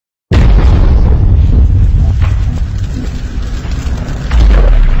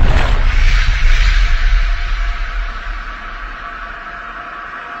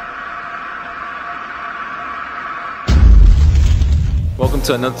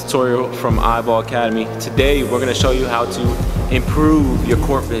to another tutorial from Eyeball Academy. Today we're going to show you how to improve your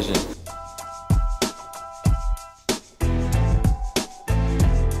court vision.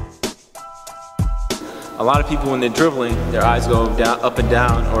 A lot of people, when they're dribbling, their eyes go down, up and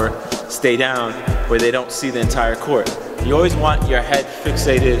down, or stay down where they don't see the entire court. You always want your head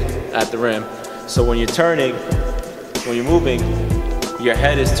fixated at the rim. So when you're turning, when you're moving, your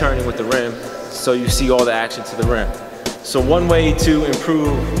head is turning with the rim, so you see all the action to the rim. So one way to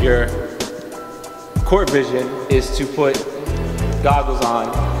improve your court vision is to put goggles on.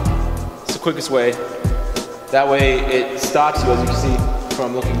 It's the quickest way. That way it stops you, as you can see,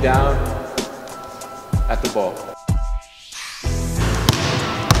 from looking down at the ball.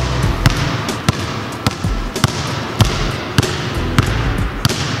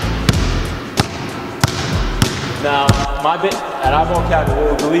 Now, my bit at Eyeball Academy,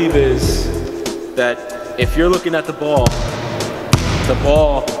 what we believe is that if you're looking at the ball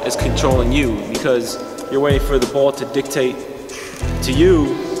is controlling you, because you're waiting for the ball to dictate to you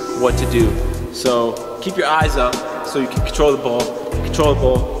what to do. So keep your eyes up so you can control the ball. Control the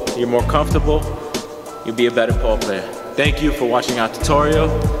ball, you're more comfortable, you'll be a better ball player. Thank you for watching our tutorial.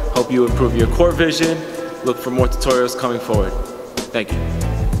 Hope you improve your court vision. Look for more tutorials coming forward. Thank you.